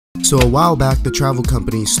So a while back, the travel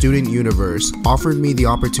company StudentUniverse offered me the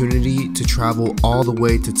opportunity to travel all the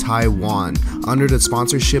way to Taiwan under the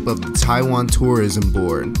sponsorship of the Taiwan Tourism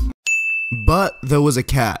Board. But there was a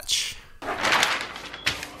catch.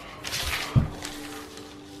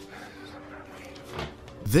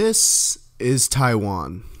 This is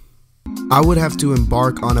Taiwan. I would have to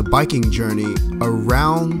embark on a biking journey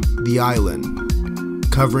around the island,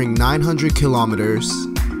 covering 900 kilometers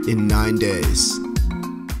in 9 days.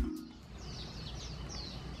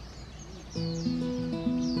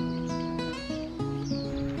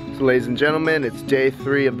 So ladies and gentlemen, it's day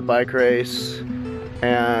 3 of the bike race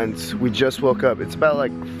and we just woke up. It's about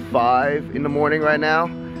like 5 in the morning right now,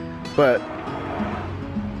 but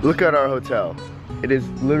look at our hotel. It is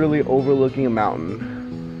literally overlooking a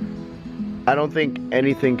mountain. I don't think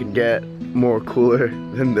anything could get more cooler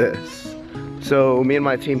than this. So me and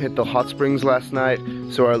my team hit the hot springs last night,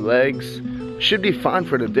 so our legs should be fine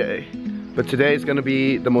for the day. But today is gonna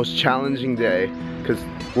be the most challenging day because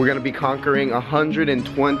we're gonna be conquering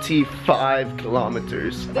 125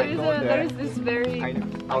 kilometers. There's this very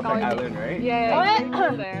island, right? Yeah, it's very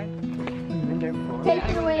cool there. Take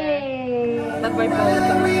it away. That's my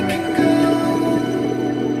phone.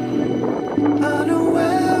 I know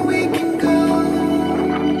where we can go,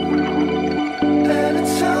 and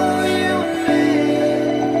it's all you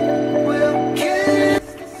and me. We'll get.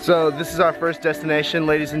 So this is our first destination,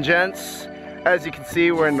 ladies and gents. As you can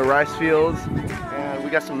see, we're in the rice fields and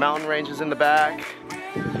we got some mountain ranges in the back.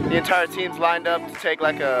 The entire team's lined up to take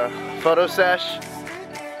like a photo sesh.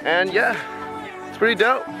 And yeah, it's pretty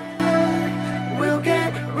dope. We'll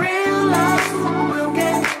get real lost. We'll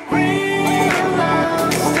get real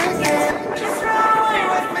lost again. Just ride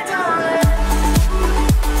with me, darling.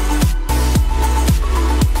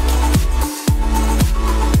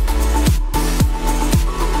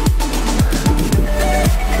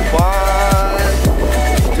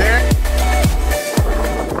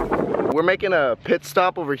 We're making a pit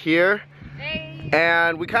stop over here,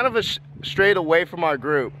 and we kind of strayed away from our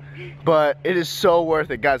group, but it is so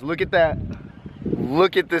worth it, guys. Look at that.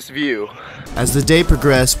 Look at this view. As the day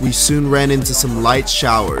progressed, we soon ran into some light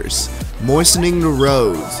showers, moistening the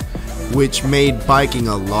roads, which made biking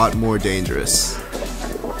a lot more dangerous.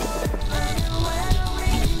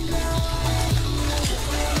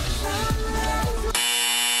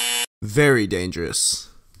 Very dangerous.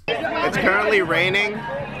 It's currently raining,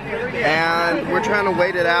 and we're trying to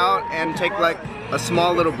wait it out and take like a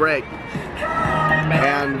small little break.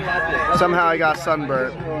 And somehow I got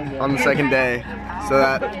sunburnt on the second day. So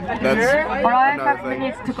that's another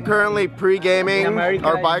thing. Currently pre-gaming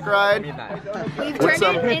our bike ride. We've turned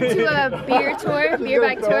it into a beer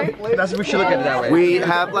bike tour. That's what we should look at it that way. We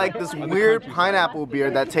have like this weird pineapple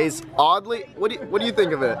beer that tastes oddly. What do you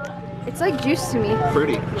think of it? It's like juice to me.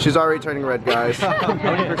 Fruity. She's already turning red, guys.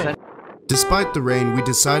 Despite the rain, we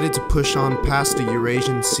decided to push on past the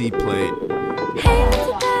Eurasian Sea Plate. Hey,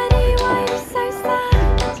 little daddy, why you so sad?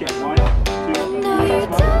 No, you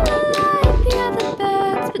don't like the other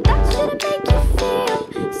birds, but that shouldn't make you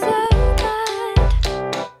feel so bad.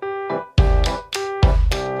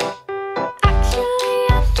 Actually, I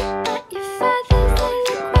think that your feathers they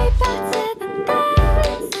look way better than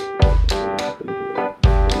theirs.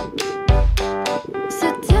 So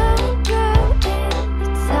don't go in the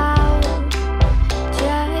towel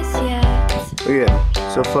just yet. Look at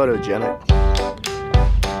him, so photogenic.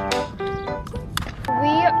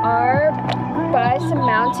 We are by some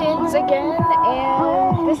mountains again,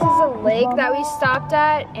 and this is a lake that we stopped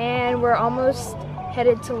at, and we're almost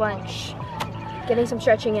headed to lunch. Getting some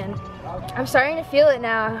stretching in. I'm starting to feel it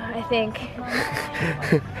now, I think.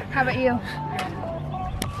 How about you?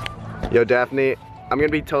 Yo, Daphne, I'm gonna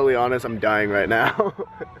be totally honest, I'm dying right now.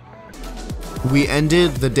 We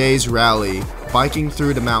ended the day's rally biking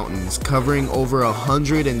through the mountains, covering over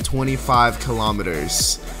 125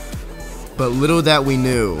 kilometers. But little that we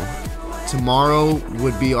knew, tomorrow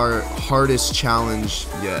would be our hardest challenge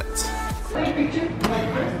yet.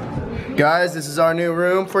 Guys, this is our new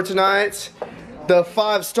room for tonight. The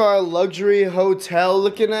 5-star luxury hotel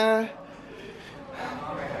looking at.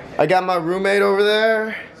 I got my roommate over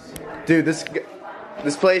there. Dude, this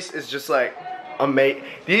place is just like amazing.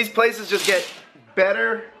 These places just get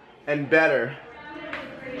better and better.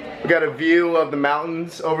 We got a view of the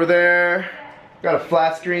mountains over there. Got a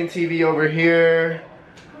flat screen TV over here.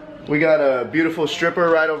 We got a beautiful stripper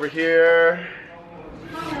right over here.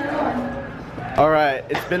 Alright,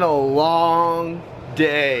 it's been a long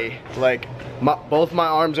day. Like, both my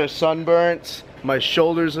arms are sunburnt. My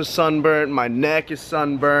shoulders are sunburnt, my neck is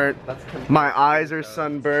sunburnt, my eyes are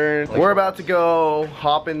sunburnt. We're about to go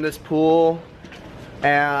hop in this pool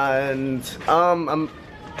And I'm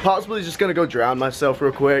possibly just gonna go drown myself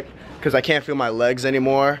real quick because I can't feel my legs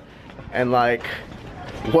anymore. And like,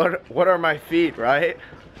 what are my feet, right?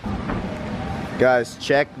 Guys,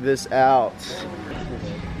 check this out.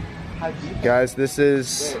 Guys, this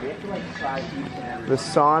is the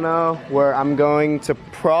sauna where I'm going to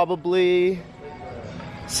probably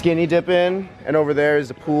skinny dip in, and over there is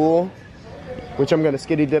a pool, which I'm gonna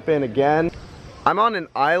skinny dip in again. I'm on an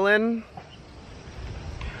island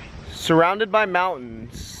surrounded by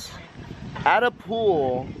mountains at a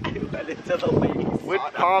pool with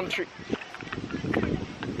palm trees.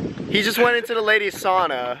 He just went into the ladies'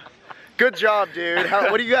 sauna. Good job, dude.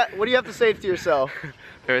 What do you got? What do you have to say to yourself?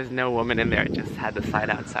 There was no woman in there. I just had the sign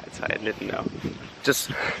outside, so I didn't know.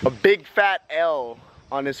 Just a big fat L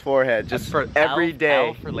on his forehead, just for every day.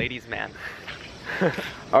 L for ladies, man.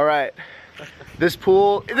 All right, this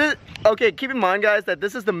pool. Okay, keep in mind, guys, that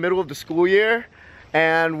this is the middle of the school year,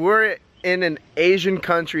 and we're in an Asian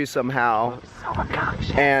country somehow,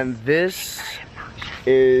 and this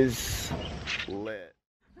is lit.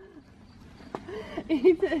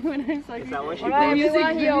 When I was like, the music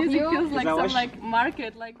feels like some like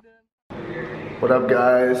market like the. What up,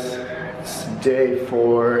 guys? It's day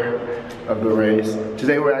 4 of the race.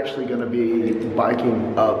 Today we're actually gonna be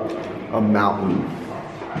biking up a mountain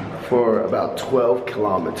for about 12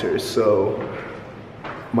 kilometers. So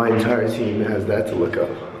my entire team has that to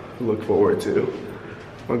look forward to.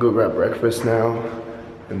 I'm gonna go grab breakfast now,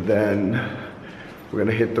 and then we're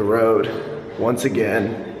gonna hit the road once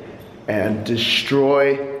again and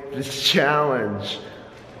destroy this challenge.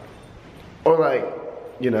 Or like,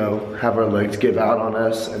 you know, have our legs give out on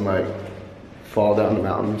us and like fall down the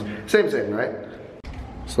mountains. Same, right?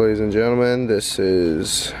 So ladies and gentlemen, this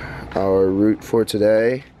is our route for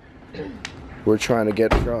today. We're trying to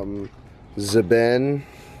get from Zabin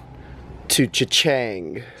to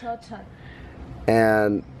Chichang.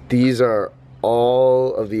 And these are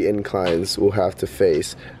all of the inclines we'll have to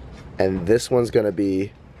face. And this one's gonna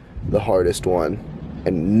be the hardest one.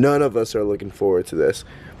 And none of us are looking forward to this.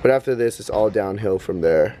 But after this, it's all downhill from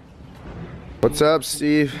there. What's up,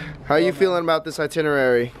 Steve? How are you feeling about this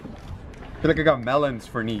itinerary? I feel like I got melons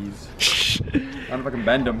for knees. I don't know if I can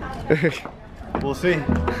bend them. We'll see.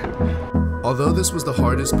 Although this was the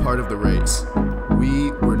hardest part of the race,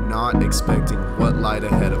 we were not expecting what lied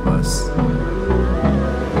ahead of us.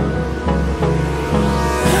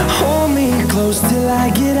 Hold me close till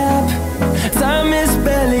I get up. Time is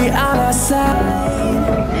barely on our side.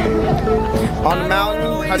 On the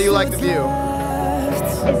mountain, how do you like the view?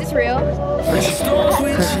 Is this real?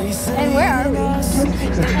 And where are we?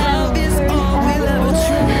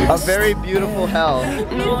 A very beautiful hell.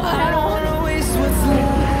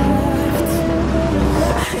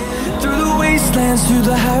 Through the wastelands, through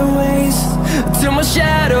the highways, till my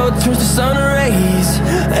shadow turns to sun rays.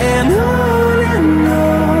 And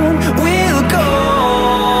on we'll go.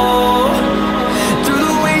 Through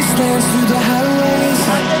the wastelands, through the highways,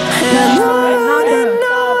 and on we'll go.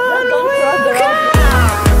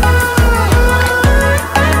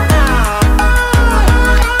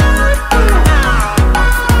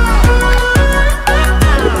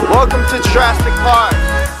 Welcome to Jurassic Park.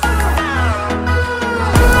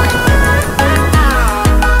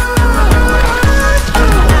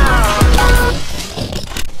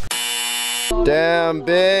 Damn,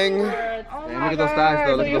 Bing. Hey, look at those thighs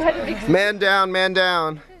though, look at those. Man down, man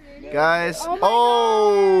down. Guys,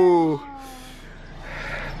 oh!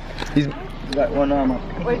 He's Got one arm up.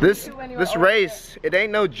 this race, it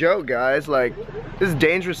ain't no joke, guys. Like, this is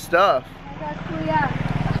dangerous stuff.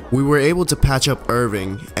 We were able to patch up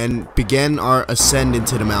Irving and begin our ascent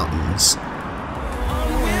into the mountains.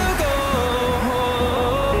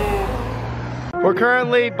 We're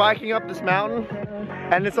currently biking up this mountain,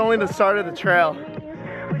 and it's only the start of the trail.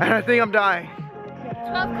 And I think I'm dying.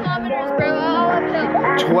 12 kilometers, bro, all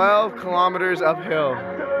uphill. 12 kilometers uphill.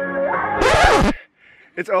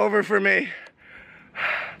 It's over for me.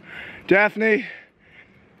 Daphne,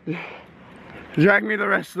 drag me the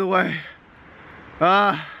rest of the way.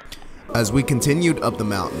 As we continued up the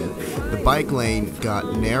mountain, the bike lane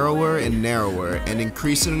got narrower and narrower and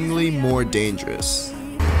increasingly more dangerous.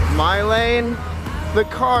 My lane, the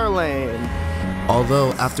car lane.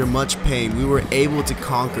 Although after much pain, we were able to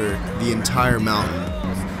conquer the entire mountain.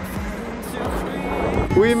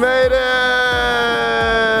 We made it!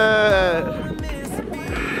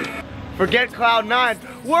 Forget cloud 9.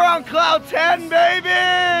 We're on cloud 10, baby!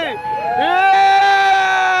 Yeah!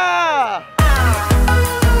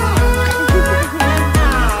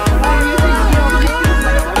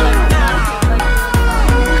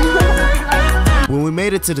 When we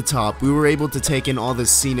made it get to the top, we were able to take in all the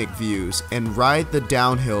scenic views and ride the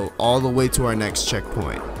downhill all the way to our next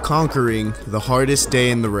checkpoint, conquering the hardest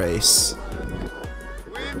day in the race.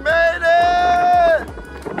 We made it!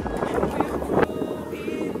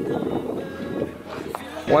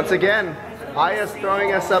 Once again, Aya's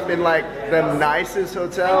throwing us up in like the nicest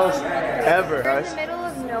hotels ever. We're in the middle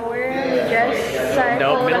of nowhere. We just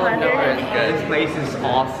cycled middle of 100. nowhere is good. This place is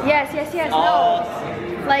awesome. Yes, yes, yes.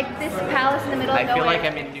 Awesome. No. Like this palace in the middle of nowhere. I feel like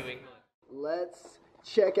I'm in New England. Let's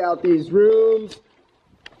check out these rooms.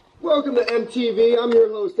 Welcome to MTV. I'm your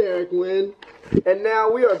host, Eric Wynn. And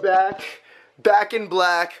now we are back in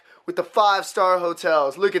black with the 5-star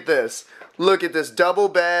hotels. Look at this. Look at this, double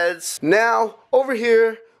beds. Now, over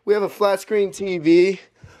here, we have a flat screen TV.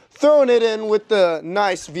 Throwing it in with the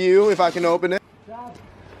nice view, if I can open it.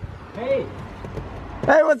 Hey!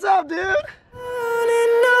 Hey, what's up, dude?